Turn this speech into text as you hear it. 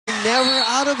never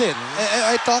out of it.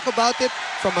 I talk about it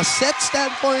from a set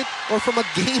standpoint or from a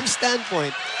game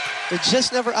standpoint. They're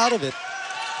just never out of it.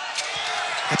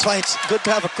 That's why it's good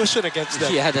to have a cushion against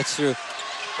them. Yeah, that's true.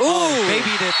 Ooh! Oh,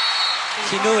 baby did.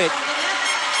 She knew it.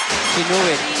 She knew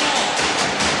it.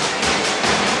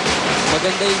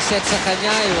 Maganda yung set sa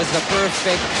kanya. It was the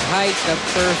perfect height, the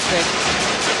perfect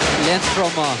length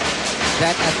from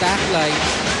that attack line.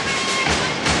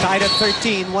 Tied at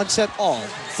 13, one set all.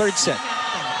 Third set.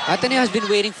 Ateneo has been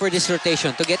waiting for this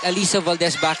rotation to get Alyssa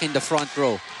Valdez back in the front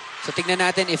row. So tignan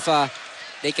natin if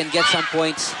they can get some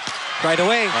points. Right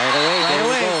away. Right away. There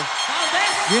we go.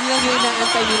 Yun lang yung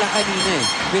inaantay nila kanina eh.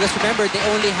 Because remember, they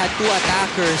only had 2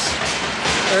 attackers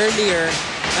earlier.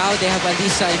 Now they have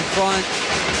Alyssa in front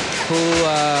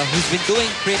who's been doing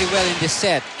pretty well in this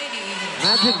set.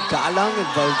 Imagine Galang and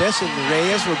Valdez and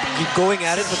Reyes will be going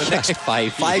at it for the next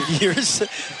 5 years.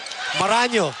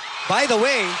 Maraño, by the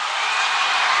way,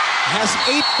 has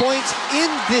 8 points in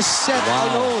this set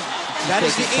alone. That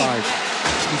is the 8.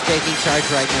 He's taking charge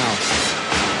right now.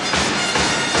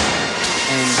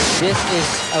 And this is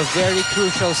a very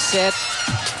crucial set.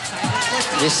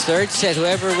 This third set,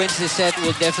 whoever wins this set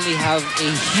will definitely have a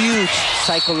huge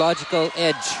psychological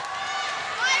edge.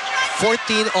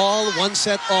 14 all, 1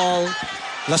 set all.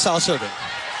 LaSalle serving.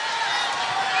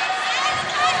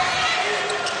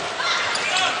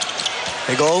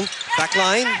 They go, back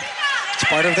line. It's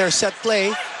part of their set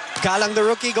play. Galang, the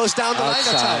rookie, goes down the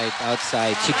line.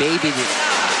 Outside. She babied it.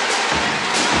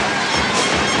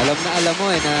 Alam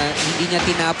mo na hindi niya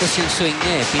tinapos yung swing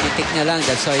niya eh. Pinitik niya lang.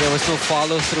 That's why there was no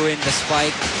follow-through in the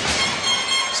spike.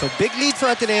 So big lead for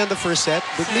Ateneo in the first set.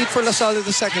 Big lead for LaSalle in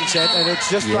the second set. And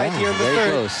it's just right here in the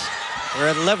third. Close.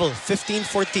 We're at level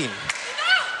 15-14.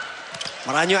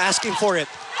 Maraño asking for it.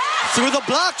 Through the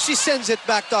block, she sends it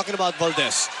back, talking about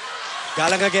Valdez.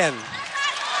 Galang again.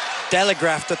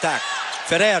 Telegraphed attack.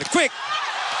 Ferrer, quick!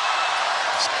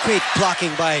 Great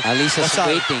blocking by Alyssa's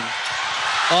waiting.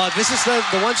 Oh, this is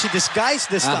the one she disguised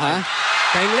this time.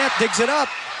 Kainglet digs it up.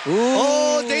 Ooh.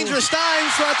 Oh, dangerous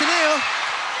times for Ateneo.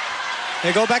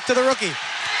 They go back to the rookie.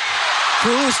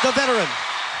 Cruz, the veteran.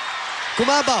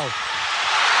 Gumabaw.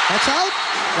 That's out.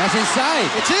 That's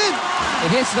inside. It's in.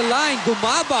 It hits the line.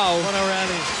 Gumabaw. What a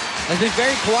rally. Has been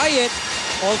very quiet.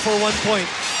 All for 1 point.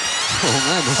 Oo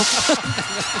nga, no?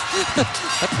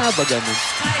 Ba't nga ba ganun?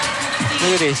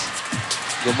 Look at this.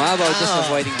 Gumabaw just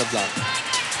avoiding the block.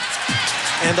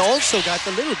 And also got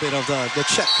a little bit of the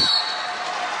check.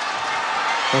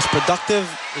 Most productive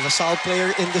LaSalle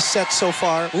player in this set so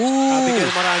far. Abigail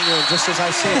Maraño, just as I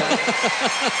say that.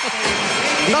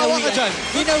 Tawa ka dyan.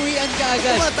 Binawian ka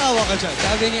agad. Tumatawa ka dyan.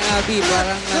 Sabi ni Abby,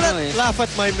 parang ano eh. Laugh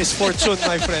at my misfortune,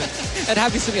 my friend. It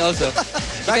happens to me also.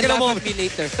 Back in a moment. Me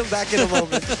later. Back in a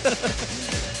moment.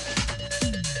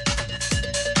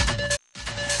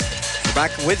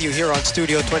 Back with you here on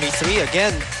Studio 23.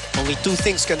 Again, only 2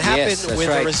 things can happen with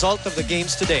the result of the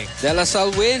games today. De La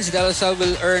Salle wins. De La Salle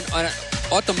will earn an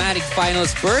automatic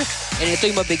finals berth. And ito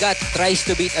yung mabigat, tries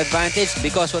to beat advantage,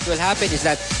 because what will happen is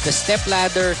that the step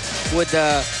ladder would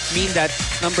mean that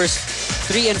numbers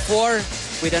 3 and 4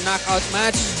 with a knockout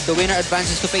match, the winner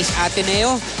advances to face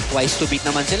Ateneo. Twice to beat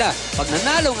naman sila. Pag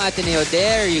nanalo ang Ateneo,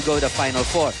 there you go, the final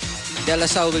 4. De La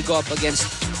Salle will go up against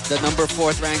the number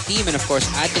 4th ranked team, and of course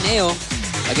Ateneo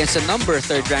against the number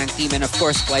 3rd ranked team, and of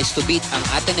course twice to beat ang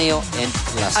Ateneo and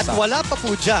LaSalle. At wala pa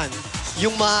po dyan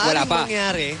yung maaaring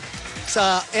mangyari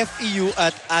sa FEU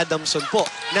at Adamson po.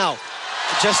 Now,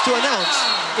 just to announce,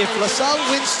 if LaSalle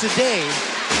wins today,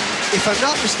 if I'm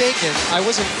not mistaken, I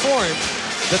was informed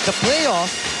that the playoff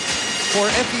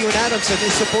for FEU and Adamson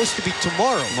is supposed to be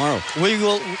tomorrow. We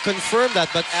will confirm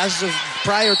that, but as of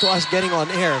prior to us getting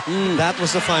on air, that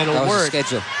was the final word. The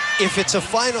schedule. If it's a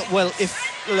final, well, if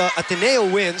Ateneo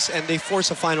wins and they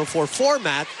force a Final Four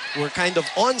format, we're kind of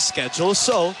on schedule.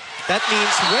 So that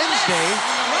means Wednesday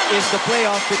is the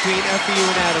playoff between FEU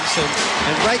and Adamson.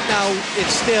 And right now,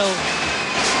 it's still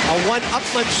a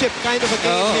one-upmanship kind of a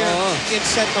game here in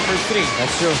set number 3.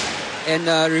 That's true. And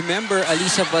remember,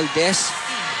 Alyssa Valdez,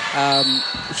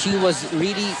 she was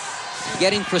really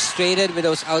getting frustrated with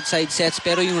those outside sets.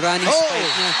 Pero yung running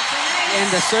spike niya and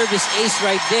the service ace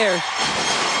right there,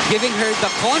 giving her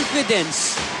the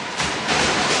confidence.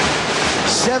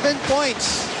 7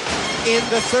 points in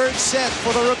the 3rd set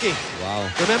for the rookie. Wow.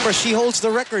 Remember, she holds the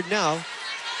record now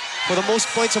for the most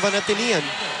points of an Atenean,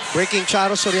 breaking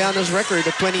Charo Soriano's record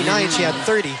at 29. She had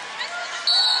 30 a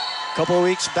couple of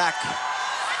weeks back.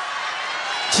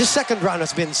 His second round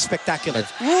has been spectacular.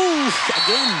 Woo!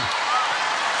 Again.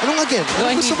 Anong again? No,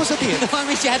 I Ano gusto mean, mo sabihin? no, I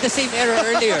mean, she had the same error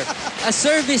earlier. A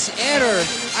service error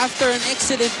after an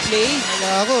excellent play.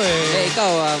 Wala ako eh. Eh, ikaw,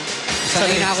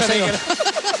 sanay na ako sa'yo.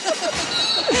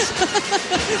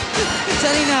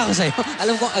 Sanay na ako sa'yo.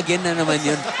 Alam ko, again na naman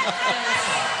yun.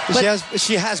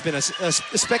 She has been a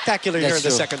spectacular here in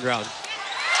the second round.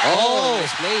 Oh,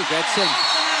 nice play, Gretchen.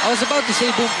 I was about to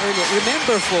say boom earlier.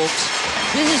 Remember, folks,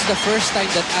 this is the first time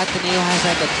that Ateneo has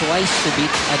had a twice-to-beat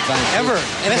advantage. Ever.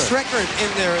 Best record in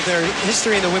their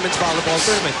history in the women's volleyball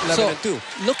tournament, 11-2.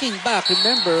 Looking back,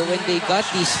 remember when they got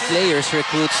these players,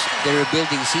 recruits, their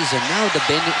rebuilding season. Now the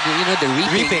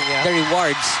reaping the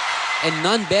rewards, and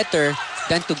none better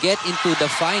than to get into the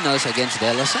finals against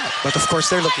DLSU. But of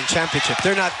course, they're looking championship.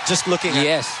 They're not just looking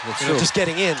at just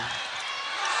getting in.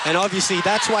 And obviously,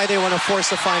 that's why they want to force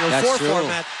the Final Four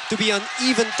format to be on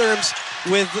even terms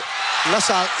with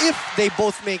LaSalle if they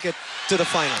both make it to the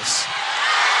finals.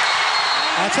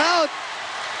 That's out.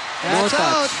 That's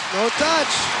out. No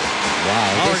touch.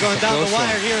 Wow. We're going down the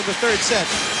wire here in the third set.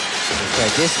 Okay,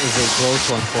 this is a close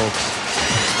one, folks.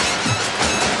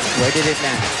 Where did it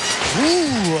land?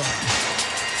 Ooh.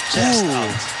 Just out.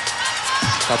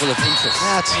 Couple of inches.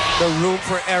 That's the room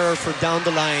for error for down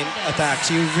the line attacks.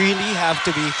 You really have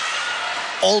to be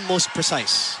almost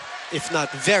precise, if not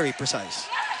very precise.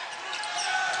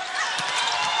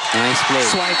 Nice play.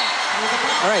 Swipe.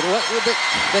 All right,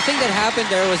 the thing that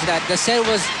happened there was that the set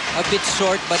was a bit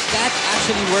short, but that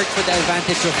actually worked for the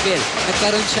advantage of Phil.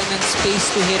 Nagkaroon siya ng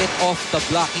space to hit it off the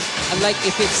blocking. Unlike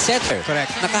if it's setter.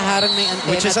 Correct. Nakaharang na yung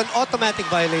antenna. Which is an automatic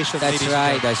violation. That's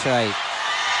right, that's right.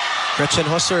 Gretchen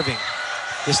Ho serving.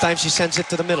 This time she sends it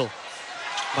to the middle.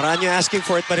 Maranyo asking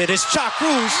for it, but it is Cha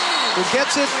Cruz who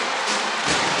gets it.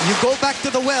 You go back to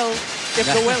the well. If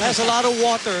the well has a lot of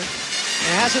water,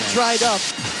 it hasn't dried up.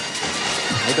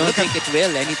 I don't think it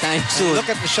will anytime soon.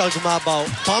 Look at Michelle Gumabaw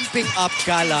pumping up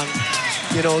Galang.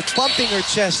 You know, pumping her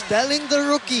chest, telling the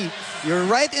rookie, you're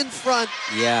right in front.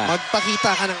 Yeah.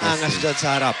 Magpakita ka ng angas dyan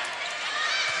sa harap.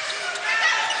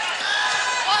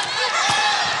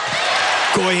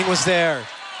 Goying was there.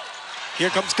 Here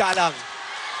comes Galang.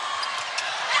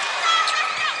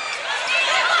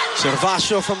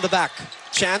 Servacio from the back.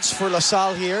 Chance for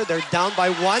LaSalle here. They're down by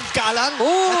one. Galang.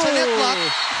 That's a net block.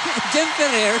 Jem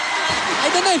Ferrer. I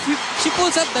don't know if she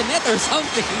pulls up the net or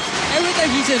something. Every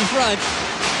time he's in front.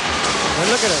 And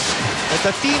look at her. But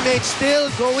the teammate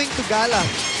still going to Galang.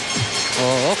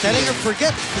 Oh, okay. Telling her,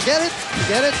 forget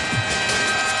it.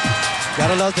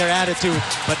 Gotta love their attitude.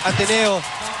 But Ateneo,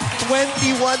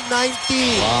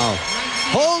 21-19. Wow.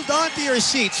 Hold on to your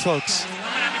seats, folks.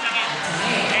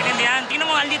 Tingnan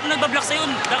mo, alit na nagbablock sa'yo.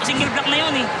 Single block na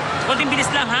yun eh. Konting bilis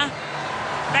lang, ha?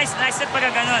 Nice set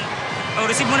pagka ganon. O,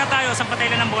 receive muna tayo, sa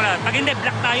patay lang ng bola. Pag hindi,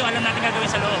 block tayo, alam natin gagawin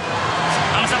sa loob.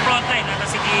 Ang sa front line,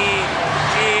 si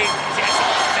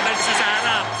Valdez sa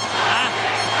harap. Ha?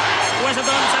 Kuha sa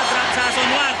doon sa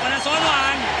zone 1. Kung ng zone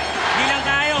 1, bilang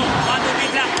tayo. 1, 2,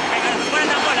 3 block. Kaya ganon. Kuha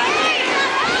na bola.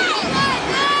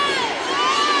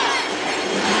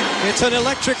 It's an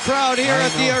electric crowd here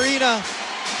at the arena.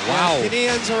 Wow. The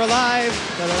Ateneans are alive.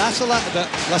 The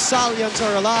LaSallians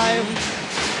are alive.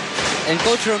 And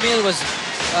Coach Romil was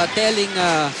telling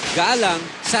Galang,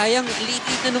 sayang, liit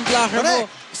na nung blocker mo.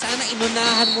 Sana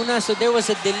inunahan mo na. So there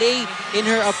was a delay in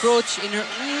her approach, in her...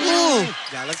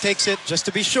 Galang takes it, just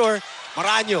to be sure.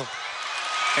 Maranyo.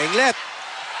 Penglet.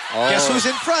 Oh. Guess who's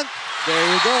in front? There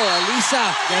you go,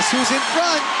 Alisa. Guess who's in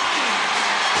front?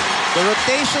 The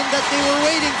rotation that they were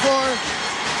waiting for.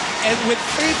 And with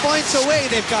 3 points away,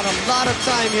 they've got a lot of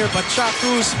time here. But Cha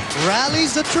Cruz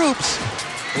rallies the troops.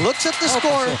 Looks at the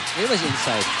score. It was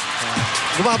inside.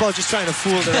 Gumabaw just trying to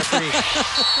fool the referee.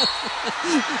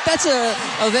 That's a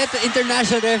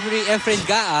international referee, Efren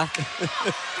Gaa.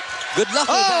 Good luck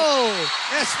with that.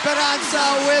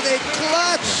 Esperanza with a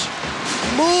clutch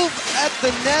move at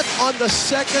the net on the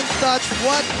second touch.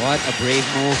 What a brave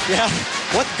move. Yeah,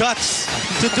 what guts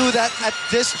to do that at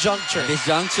this juncture. This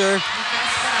juncture.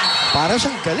 Para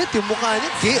siyang galit yung mukha niya.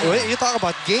 You talk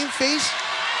about game face.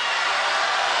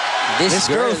 This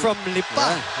girl from Lipa.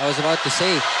 Yeah, I was about to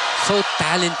say, so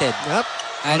talented. Yep.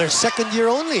 And her second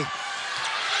year only.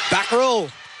 Back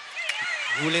row.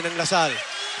 Huli ng Lasal.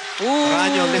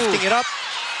 Maranyo lifting it up.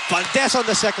 Valdez on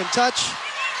the second touch.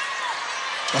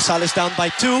 Lasal is down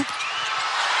by 2.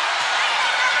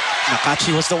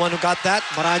 Nakachi was the one who got that.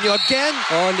 Maranyo again.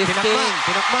 Oh, lifting.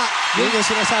 Pinakma. Yun yung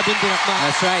sinasabing pinakma.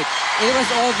 That's right. It was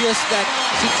obvious that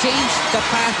she changed the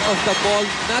path of the ball,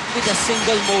 not with a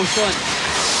single motion.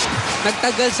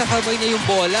 Nagtagal sa kamay niya yung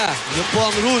bola. Yun po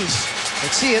ang rules.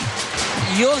 Let's see it.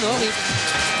 Yun, no?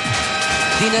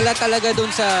 dinala talaga dun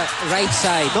sa right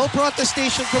side. No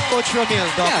protestation from Coach Ramil,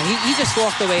 Doc. Yeah, he just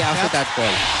walked away after that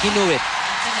call. He knew it.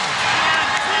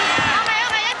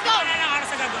 Wala lang oras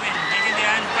sa gagawin.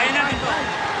 Naiintindihan? Kaya natin to.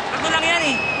 Tatlo lang yan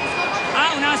eh.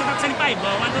 Unahan sa top 5. 1, 2,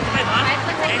 5, ha?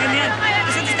 Naiintindihan?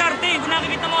 Kasi sa starting, kung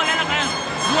nakikita mo, wala lang kaya.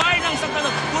 Buhay lang sa talo.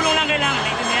 Tulong lang kailangan.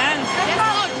 Naiintindihan?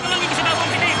 Ito lang ibig sabihin kung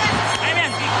pitin. Kaya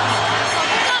yan.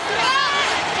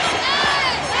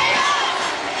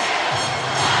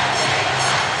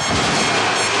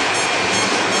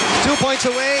 2 points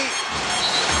away.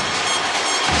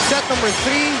 Set number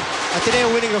 3.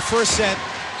 Ateneo winning the first set.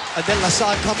 And then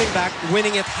LaSalle coming back,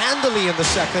 winning it handily in the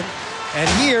second. And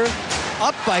here,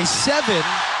 up by 7.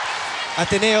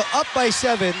 Ateneo up by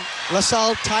 7.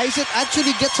 LaSalle ties it,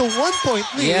 actually gets a 1-point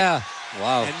lead. Yeah.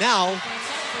 Wow. And now,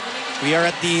 we are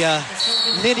at the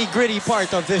nitty-gritty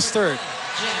part of this third.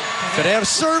 Ferrer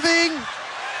serving.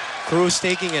 Cruz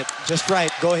taking it just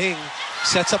right. Gohing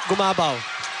sets up Gumabaw.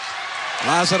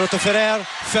 Lazaro to Ferrer.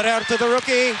 Ferrer to the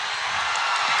rookie.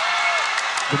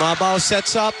 Gumabaw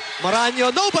sets up. Maranyo.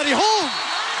 Nobody home.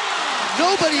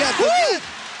 Nobody at the net.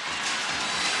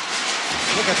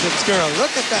 Look at this girl.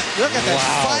 Look at that. Look at that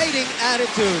fighting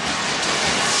attitude.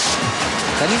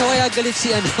 Kanina kaya galit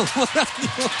si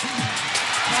Maranyo.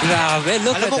 Grabe,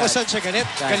 look Alam at mo kung that. saan siya galit?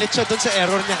 Galit siya dun sa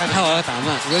error niya kanina. Oo,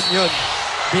 tama. Yun.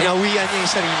 Binawian niya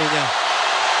yung sarili niya.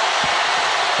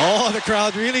 Oh, the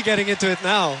crowd really getting into it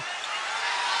now.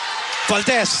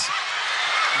 Valdez.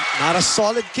 Not a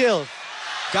solid kill.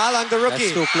 Galang, the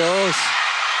rookie. That's too close.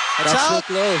 That's That's out.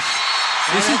 too close.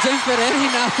 This is Jen Ferrer,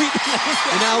 hinawi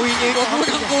Hinawi niya yung Huwag mo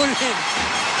nang kulin.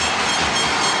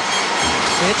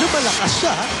 Medyo malakas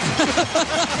siya.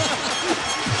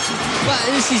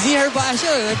 Si Zihar ba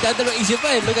siya? Nagdadalawang isip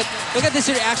pa eh. Look at this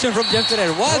reaction from Jen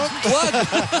Ferrer. Wag!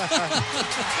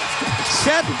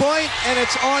 Set point, and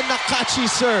it's on Nakachi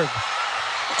serve.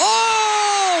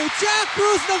 Oh! Jack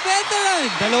Cruz, the veteran!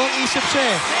 Dalawang isip siya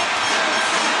eh.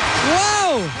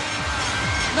 Wow!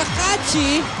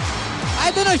 Nakachi, I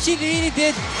don't know if she really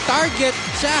did target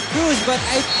Jack Cruz, but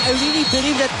I really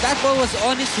believe that ball was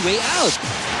on its way out.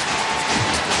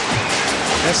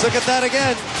 Let's look at that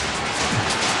again.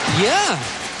 Yeah.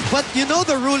 But you know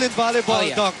the rule in volleyball, Oh,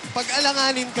 yeah. Doc. Pag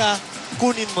alanganin ka,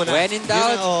 kunin mo na. When in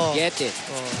doubt, Yun, get it.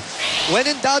 When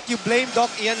in doubt, you blame Doc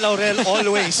Ian Laurel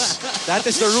always. That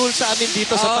is the rule sa amin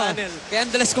dito sa panel. Kaya ang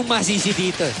dalas kong masisi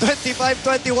dito.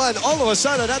 25-21. All of a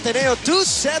sudden, Ateneo 2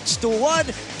 sets to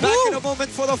 1. Back in a moment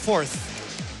for the fourth.